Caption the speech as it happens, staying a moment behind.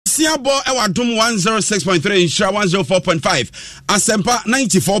Kwasiabo Ewadum 106.3 Insha 104.5 Asempa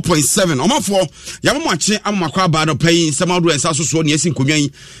 94.7 Omafo Yamachi Amakwa Bado paying some outdoor and Sasso Swan Yesin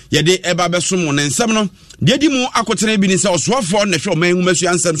Kunyan Yede Eba Besum and Seminole Dedimu Akotene Binisa Swafo Nesho Main Messi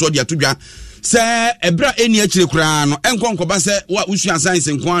and Sam Sodia Tuja Say Ebra any actually crown and Concoba say what we should science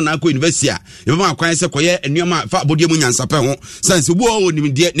in Kwana University. If my client Sequoia and Yama Fat Bodiamun Sapo, since the war would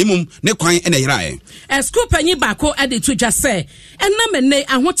be dear Nimum, Nequine and a Rai. A scoop and Yabako added to just say, and Namene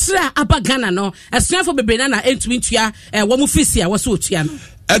and what's that Abagana no, as soon for Banana and Twintia and Wamufisia was Utian.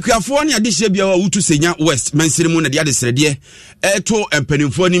 California this year be to Senya West, Mansirimun at the other said, dear, Eto and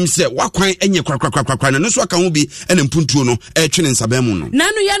Pennyphonium said, what quite any crack, and no so can be an impuntuno, a chin and Sabemuno.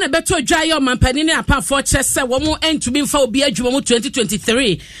 Nanu Yana better dry your man penny apart for chess, one more end to be for Biajumo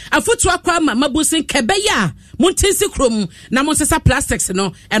 2023. A foot to Aquama, Mabusin Kebeya, Montensikrum, Namosesa Plastics,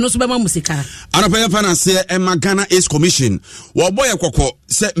 no, and also Bama Musica. Anapaya Panase and Magana is commission. While boy Coco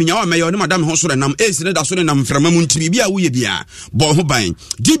said Minya Mayor, Madame Hosso and Nam Ace, and Nam from Montibia, Weebia, Bohobine.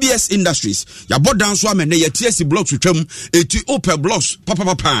 DBS Industries, ya bought down swam and they TSC blocks with them, Opel blocks,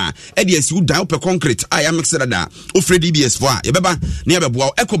 Papa, EDS who die Opel concrete, I am Exeter, Ofre DBS for Yababa, near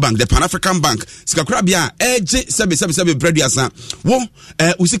Boa, Ecobank, the Pan African Bank, Skakrabia, EJ 777 Brediasa, Wo,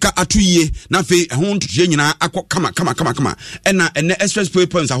 Usika Atuye, Nafe, Hont, Jenina, Aqua, come, and the express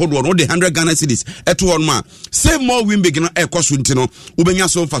points are hold on all the 100 Ghana cities at 1 ma. Save more win begin air cost Wintino, Ubenya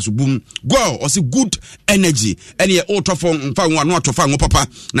so fast boom, go or see good energy, any auto phone, found one not to find papa.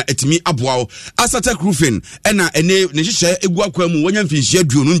 Na etimi aboa Asatek Roofing na ene ne hihye eguakwa mu wonya mfinhye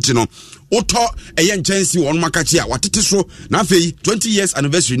aduonu ntino oto eye nchensi won makachi a watete so na afei 20 years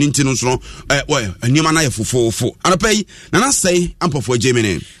anniversary ni ntino so anima na yefofofo anapai na na sei ampofo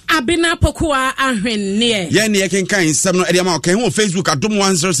Germany Abina Pokua ahwenne ye ne yekenkan nsem no ede ma okan ho Facebook Adom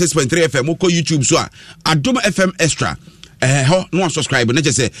 106.3 FM ko YouTube so Adom FM Extra ho no subscribe na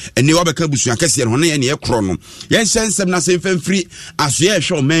je eni wa beka busua kase no na ye ne ekro no ye nsem na se mfam free aso ye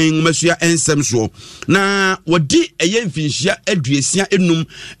hwe man masua ensem so na wodi eye mfinhia aduesia enum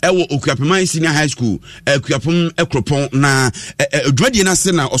ewo Okuapeman Senior High School Akuapem Ekropon na adwade na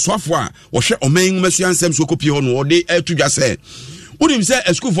se na osoafo a wo hwe oman masua ensem so kopie ho no wode atudwa se unim se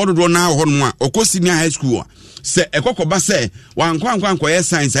school for do na ho no a okọ Senior High School se ekokoba se wankwankwa ye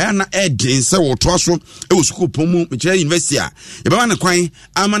science ya na edin se wo to so e wo school pomu mechire university a ye ba na kwan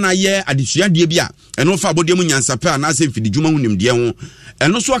ama na ye adesuade bia eno fa abodie mu nyansape na se mfidi djuma hunim de ho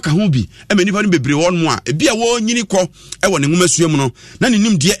eno so aka ho bi e manipa no bebre won mu a bia wo nyini kọ e wo ne nwomasuam no na ne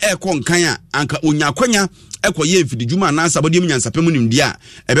nim de e kọ nkan a anka onya kwanya ekoye mfidi djuma na sabodie mu nyansape mu nim de a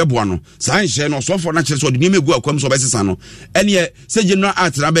ebeboa no san hye no so for na kire so de nim egu akwam so besesa no ene se general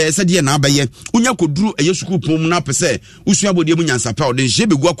art na be se de na abaye onya koduru eye school pom na pese usu abodie mu nyansape o de hye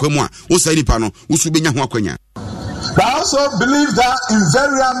begu akwam a wo sai nipa no usu benya ho akwanya. I also believe that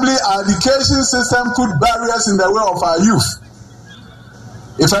invariably our education system put barriers in the way of our youth.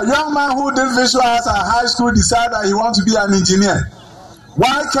 If a young man who did visual arts at high school decides that he wants to be an engineer,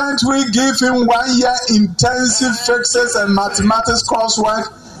 why can't we give him 1 year intensive physics and mathematics coursework,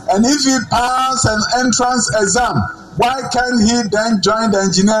 and if he passes an entrance exam, why can't he then join the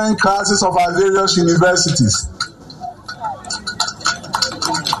engineering classes of our various universities?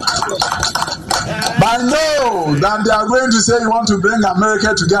 But I know that they are going to say you want to bring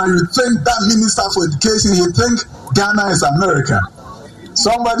America to Ghana. You think that Minister for Education, he think Ghana is America.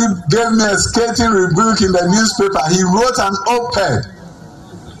 Somebody gave me a scathing rebuke in the newspaper. He wrote an op-ed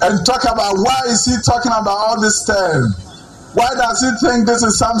and talk about why is he talking about all this stuff? Why does he think this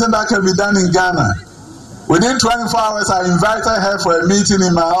is something that can be done in Ghana? Within 24 hours, I invited her for a meeting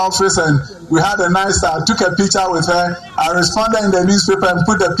in my office and we had a nice time. I took a picture with her. I responded in the newspaper and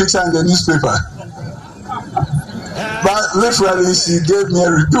put the picture in the newspaper. But literally, she gave me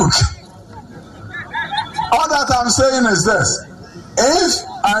a rebuke. All that I'm saying is this. If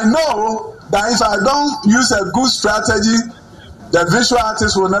I know that if I don't use a good strategy, the visual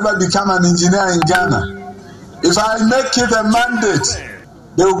artist will never become an engineer in Ghana. If I make it a mandate,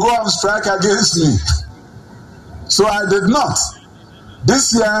 they will go on strike against me. So I did not.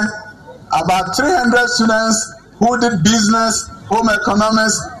 This year, about 300 students who did business, home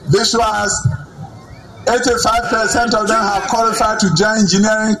economics, visual arts, 85% of them have qualified to join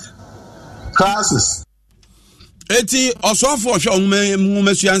engineering classes. Eti osofo hwe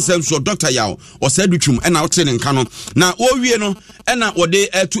onmesua nsem so Dr. Yao o sedutwum e na wote ne nka no na wo wie no e na wode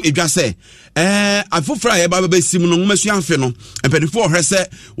etu edwase afofra ye ba besim no onmesua afe no empenifo hwe se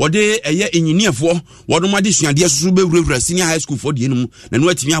wode eye engineerfo wodo made suade susu be wura Senior High School for de enum na no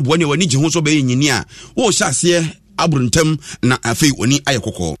atimi abo ne wani je ho so be engineer wo hyase abruntam na afei oni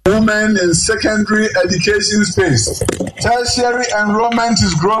ayekoko. Women in secondary education space. Tertiary enrollment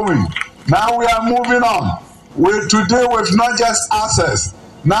is growing. Now we are moving on. Today with not just access.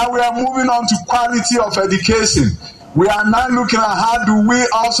 Now we are moving on to quality of education. We are now looking at how do we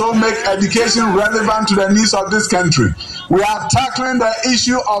also make education relevant to the needs of this country. We are tackling the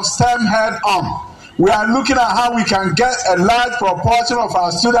issue of STEM head on. We are looking at how we can get a large proportion of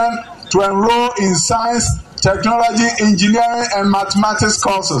our students to enroll in science, technology, engineering, and mathematics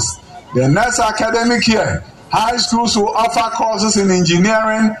courses. The next academic year, high schools will offer courses in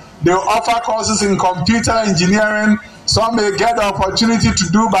engineering. They will offer courses in computer engineering. Some may get the opportunity to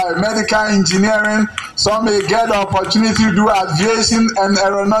do biomedical engineering. Some may get the opportunity to do aviation and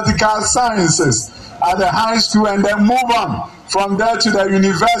aeronautical sciences at the high school, and then move on from there to the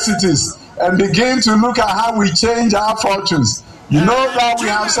universities and begin to look at how we change our fortunes. You know that we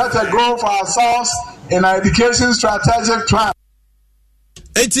have set a goal for ourselves in our education strategic plan.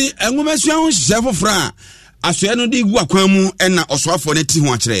 Eti enwumesuan hye fofra asoya no de gu akwan mu na osoafo ne ti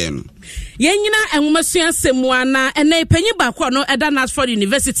ho akere no. Yenyina enwumasua semua na ene panyi baako no eda Nasford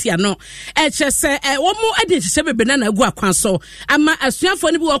University ano chese womo edinchise bebe na gu akwan so ama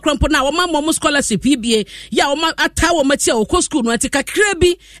asuafo ne bi wokrampo na woma mom scholarship bie ya woma ata woma tia okọ school no atika kra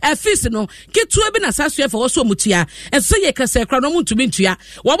bi fees no ketua bi na sasuafo wo so mutua enso ye kase kra no muntumi ntua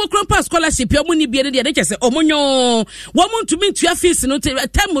womo krampo scholarship omo ni bie de chese omonyo womo ntumi ntua fees no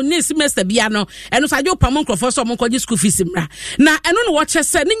term ni semester bia no eno sajo pamon krofo so monko school fees mra na eno no wo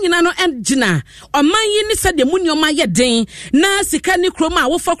chese ni nyina no Jina oman yi ni se de munioma ye den na sika ni kroma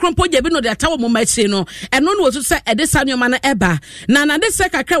wo fo krompo je bi no de atawo mo machi no eno no wo se edesa nioma na eba na de se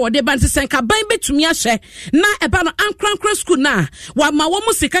kakra wo de ban se kan ban betumi ahye na eba no ankrankra school na wa ma wo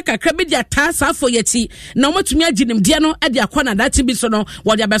mu sika kakra bi de ata safo yati na wo matumi aginim de no e de akona dati bi so no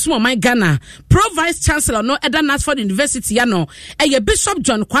wo de abeso man Ghana pro vice chancellor no eda Nasford University ya no eye Bishop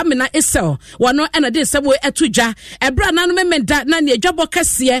John Kwame na Esel wo no ena de sebo etudwa ebra na no memenda na ne adwabo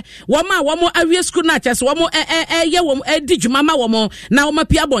kase womo awie school na chese womo ye womo edi dwuma ma womo na womo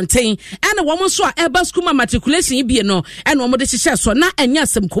pia bonten ene womo so a eba school ma matriculation bie no ene womo de hihye so na enya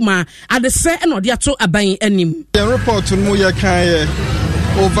asem kuma adese ene odi ato aban anim. The report mu ye kan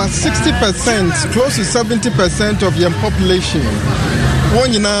over 60%, close to 70% of young population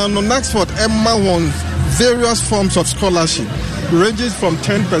one na no Nasford Emma won various forms of scholarship ranges from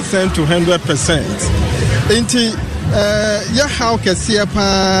 10% to 100%. Ya how kesiya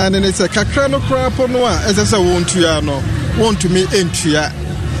pa ne se kakra no kra po no a esese wontua no want me entua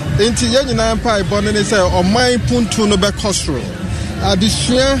enti ya nyina pa ibo ne se oman puntu no be kosro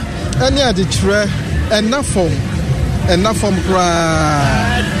adesua ene adekire enafom kra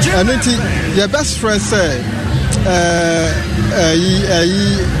enti ya best friend say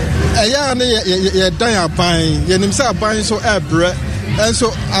ya ne ye dan aban ye nim say aban so ebre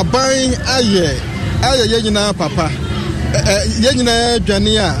enso aban aye yenyina papa yenyina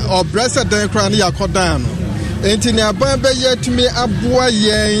dwane a obresa dan kra na yakodan no enti ne aban be yetumi aboa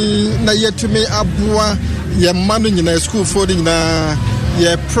yen na yetumi aboa ye manu nyina school for nyina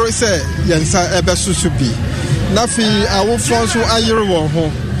ye process yensa ebesusu bi na fi awo fonso ayere wo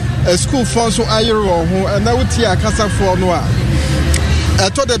ho school fonso ayere wo ho na wuti akasafo no a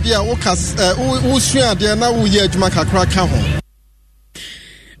eto da bia wo sua de na wo ye adwuma kakra ka ho.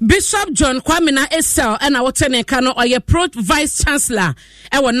 Bishop John Kwame na Esel and our teneka no or pro vice chancellor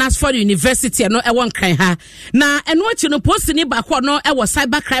ewo Nasford University no ewo nkran ha na eno achi no post ni baako no ewo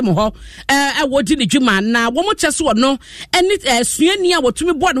cyber crime ho ewo di ni dwuma na wo mo chese wo no eni suani a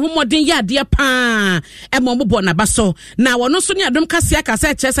wotumi bo ne ho modern ya de pa emo mo bo na baso na wo no so ni adom kase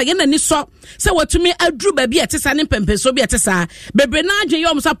akase chese ye na ni so se wotumi aduru ba bi etesa ne pempeso bi etesa bebre na adwe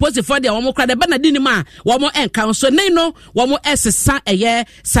yo mo sa post for de wo mo kra de ba na di ni ma wo mo enkan so nei no wo mo esesa eye.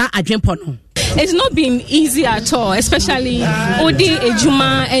 It's not been easy at all, especially Odi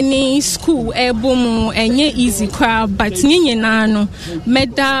Ejuma any school ebomu enye easy crowd, but nyina no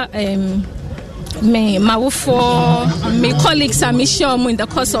meda me mawofo me colleagues are sure in the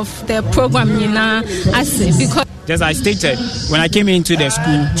course of the program as because just I stated when I came into the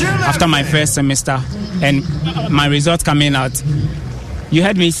school after my first semester and my results coming out, you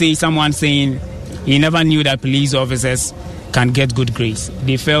heard me say someone saying he never knew that police officers can get good grades.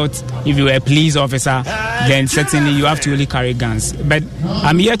 They felt if you were a police officer, then certainly you have to only carry guns. But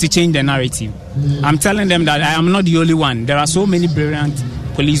I'm here to change the narrative. I'm telling them that I am not the only one. There are so many brilliant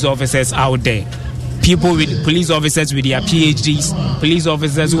police officers out there. people with police officers with their PhDs, police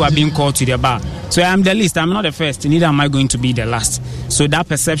officers who are being called to the bar. So I am the least. I'm not the first. Neither am I going to be the last. So that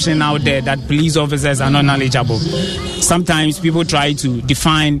perception out there that police officers are not knowledgeable. Sometimes people try to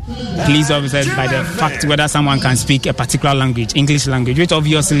define police officers by the fact whether someone can speak a particular language, English language, which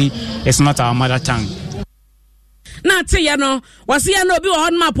obviously is not our mother tongue. Na te ya no wase ya no bi wo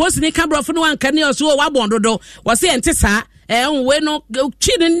hon ma post ni camera fo no anka ne oso wa bondodo wase ente sa we no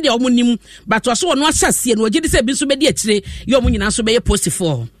chi ne de omunim but wase wo no asasie no ogidi se bi so be di akire ye omunyina so be post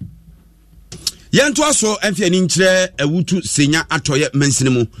for yento aso enfia ni nkire awutu senya atoye mansini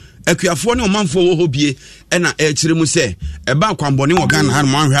mu akuafo ne omanfo wo hobie na akire mu se eba akwambone wo Ghana ha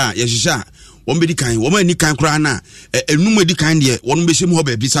no anhwe a ye hihya wombedi kan wo mani kan kra na enum edi kan de wonu be hyem ho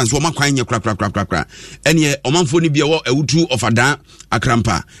ba bi sanso wo makwan nye kra ene omanfo ni bia wo awutu ofada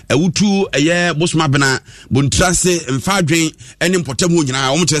akrampa awutu eye bosoma bena bontrase mfadwen ene mpotam ho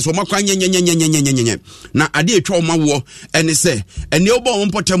nyina wo mkyere so wo makwan nye na ade etwa wo mawo ene se ene obo wo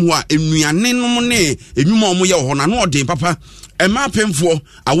mpotam ho a enuane nom ne enwuma wo ye ho na no odin papa ema pemfo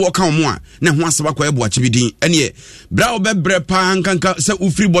awo ka wo a na ho aseba kwa ebo achibidin ene bra obebre pa nkanka se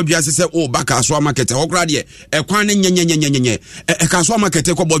ufiri bodua se o baka so market hokra de ekwan ne nyenyenyenyenye ka so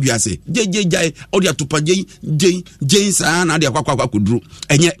market ko bodua se jejejai odi atopa jei sa na de akwa kuduru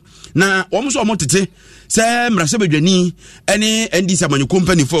enye na wo so mo tete se mrase bedwani ene ndisa manyu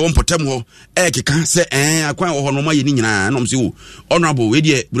company for won potem ho keka se akwan wo ho no maye ni nyina no mse wo honorable we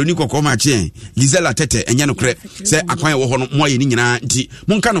de broni kokko ma che Gisela Tete enye no kre se akwan wo ho no maye ni nyina nti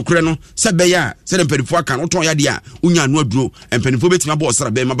monka no kre no se be ya se de mperifo aka no ton ya de a unya no aduro mperifo betima bo osra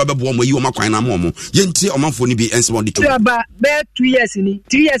be ma ba bo mo yi wo makwan na mo ye nti omanfo ni bi ense di to ba be 2 years ni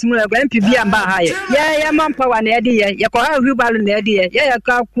 3 years mu na MPB amba ha ye manpower na ye de ye ko ha hubalo na ye de ye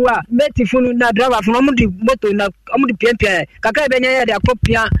ka ku a metifunu na driver funu moto na amudi piempia kaka be nya de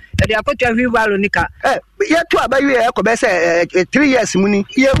akopia de akotwa hwibalo nika yetu abayu e ko be se 3 years muni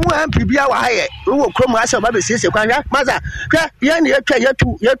ye mu MPB a wa haye wo krom ase ba be sese kwan ya maza hwa ye ne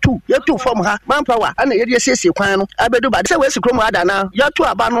yetu form ha manpower ana ye de sese kwan no abedu ba se we sikrom ada na yetu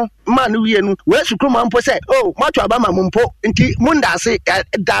aba no ma no wie no we sikrom ampo se oh matu aba ma mumpo nti mundase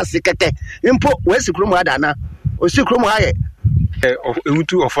dase kete mpo we sikrom ada na o sikrom haye of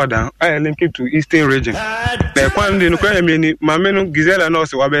Ewutu of Father, I am linked to Eastern region. The Kwan de Nuka mini, Mameno, Gisela, and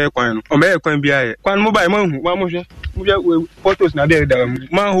also Wabe Kwan, or May Kwan Bia, Kwan Mobile Man, Mamusha, photos Nade,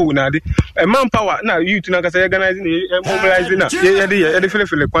 man who Nadi, a manpower. Now you to Nakasa organizing, mobilizing, the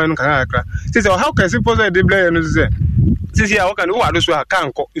Philip Kwan Kanaka. Says, how can suppose I did blame and say, Says, how can you do a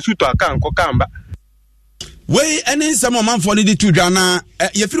canco, Suto a canco camba? We ene sama manfo ne di tu dwana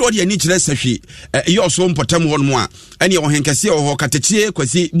ye firi odi ani kire sahwi ye oso mpotam ho no a ene ye ohenkase ho katechie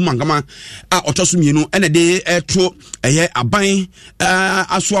kwasi mangama a otoso mienu ene de eto eye aban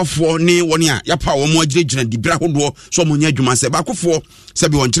asoafo ne woni a yapa wo mo agirigina di bra hodo so mo nya adwuma se bakofo se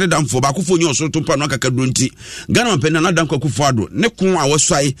bi won kire damfo bakofo nyi oso to pa no kakado nti Ghana mpena na danko akufo ado ne kon a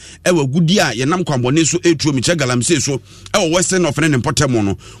wosai e wagudi a ye nam kwambone so etuo mi che galamse so e wo western of ne mpotam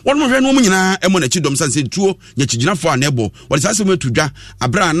no won mo hwe no mo nyina e mo na chidom sanse tuo nyechigina fo anebo wale sase mo tudwa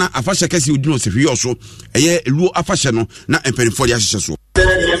abra na afahye kase odino se hwe so eye luo afahye no na empenifo ya hye so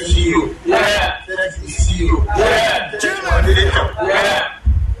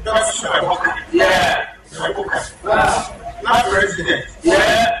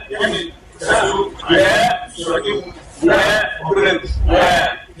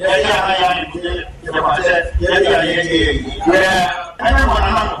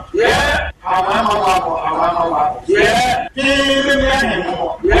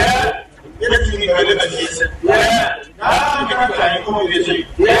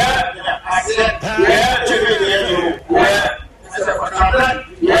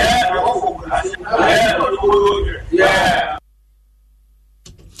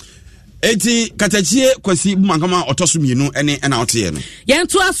eti katachie kwasi mangama otoso mienu ene na ote no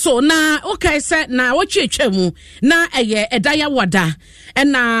yentu aso na okay se na wotwetwam na eye edaya wada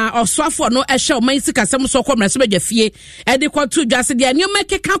na oswafo no ehye o mansi kasem so kwomra se badwafie ede kwato dwase de anyoma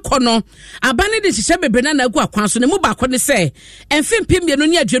keka kono abane de hihye bebre na agu akwan so ne mu ba kone se emfempem mienu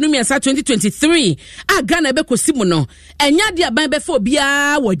ne aduonu miensa 2023 a Ghana ebekosi mu no enya de aban befa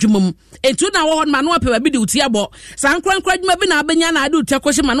obia wadwumam etu na wo hon ma no ape ba bi de uti abo san krankra dwuma bi na abenya na ade uti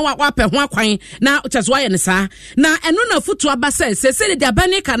akohye ma no wape ho akwan na chazo aye ne saa na eno na futu aba se de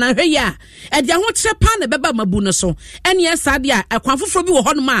abane ka na hwe ya e de ho kire pa na beba mabu no so ene ye saa de a akwan foforo bi wo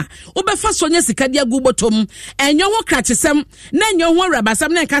ho no ma wo be fa so nya sika de agu botom enyo ho krachesem na enyo ho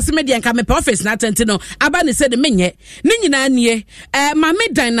rabasam na nka se me de nka me office na atenti no aba ne se de menye ne nyina nie mame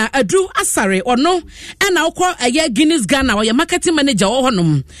dan na adu asare ono ena ukọ eye Guinness Ghana wo ye marketing manager wo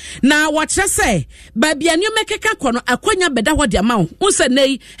honom na wo kire se ba bia ne mekeka kọ no akwanya beda ho de ama wo unse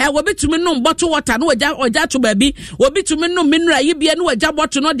nei wo betumi no bottle water no oja to ba bi wo betumi no mineral yi bia no oja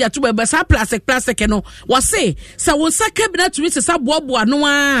bottle no de to ba sa plastic no wo se wo saka bi na tumi se sa boaboa no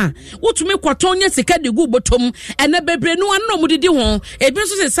a wotumi kwoton nya sika de gu botom ene bebre no an no mudidi ho ebi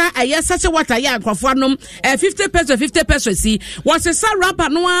so se sa aye sache water ya akwafo anom 50 pesos si wo se sa rapper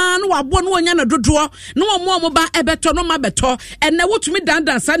no a no wabo no onya na dodo no mo ba ebeto no ma beto ene wotumi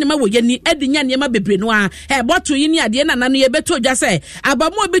dandan sa ne ma wo yani edinya ne ma bebre no a bottle yi ni ade na nanu ye beto dwa se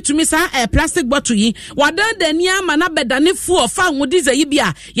abamo betumi sa plastic bottle yi wadan da ni ama na bedane fu ofa nwodiza yi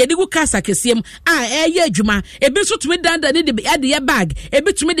bia ye de gu kasa kesiem ye adwuma ebi so tumi dandan ni de ye bag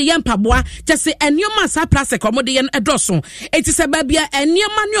ebi tumi de ye mpaboa kyese enioma sa plastic omo de ye edoso eti se ba bia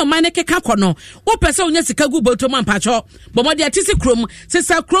enioma ne o man keka kono wo pese onya sika gu bottom ampacho bomo de atisi krom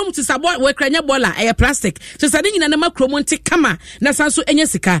sisa krom sisa we kranya bola plastic sisa de nyina na ma krom nti kama na sanso enya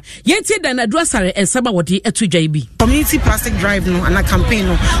sika yenti dan adu asare ensaba wodi etudwa ibi community plastic drive no and a campaign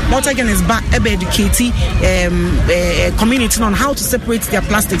no what again is back educating community on how to separate their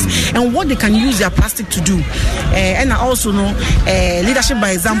plastics and what they can use their plastic to do and also no leadership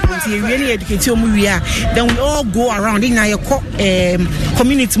by example we really educate you then we all go around in your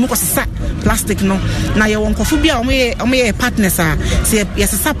community mo kosa plastic no na ye won kofu bia omo partners say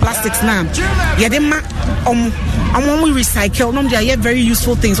yes plastics na ye dem ma we recycle no they are very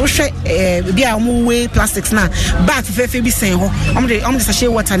useful things so share bia omo way plastics na back fe be saying ho omo de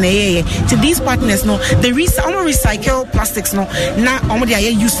sachet water na ye to these partners no they recycle plastics no na omo they are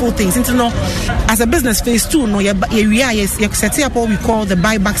useful things into no as a business phase 2 no you set up what we call the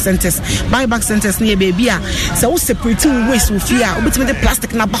buyback centers near baby so separating waste with fear obetime the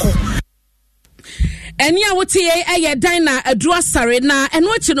plastic na baho eni awotie eye dan na adu asare na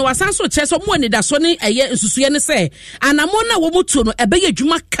eno achi no wasanso cheso mo ni da so ne eye nsusuye ne se anamo na wo mutu no ebe ye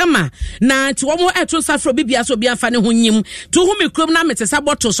dwuma kama na ti wo mo eto safro bibia so bia fa ne ho nyim to hu me krom na metesa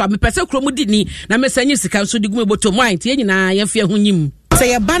bottle so amepese krom di ni na mesanyi sika so digume bottle mo anti nyina ye fie ho nyim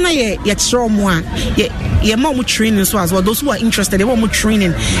say bana ye chro mo a ye mom training so as well those who are interested they want more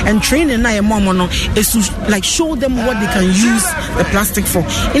training and training na ye mom no is to like show them what they can use the plastic for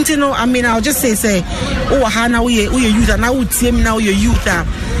into no I mean I'll just say oh ha na we youth na we team now you youth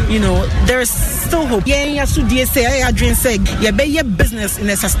you know there's still hope yeah so dey say I dream say ye be your business in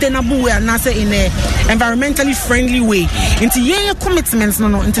a sustainable way and say in a environmentally friendly way into your commitments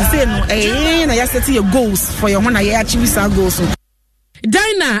no into say no na you set your goals for your one na you achieve your goals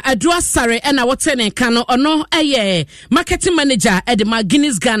Dina adu asare ena wote ne ka no ono eye marketing manager Edema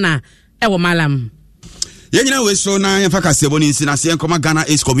Guinness Ghana ewo malam Yenyina we so na yemfa kasebo ni nsi na se nkoma Ghana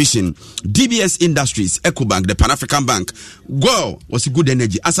Ace Commission DBS Industries Ecobank the Pan African Bank go was good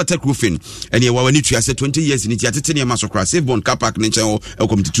energy Asatec Roofing and ye wawani tu ase 20 years ni ti atete ne masokra save bond car park ne chen o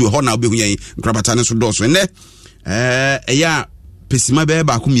committee 2 ho na obehu yen nkrabata ne so do so ne eya pesima be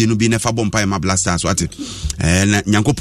ba ko mienu bi ne fa bompa ma blaster so ate na nyanko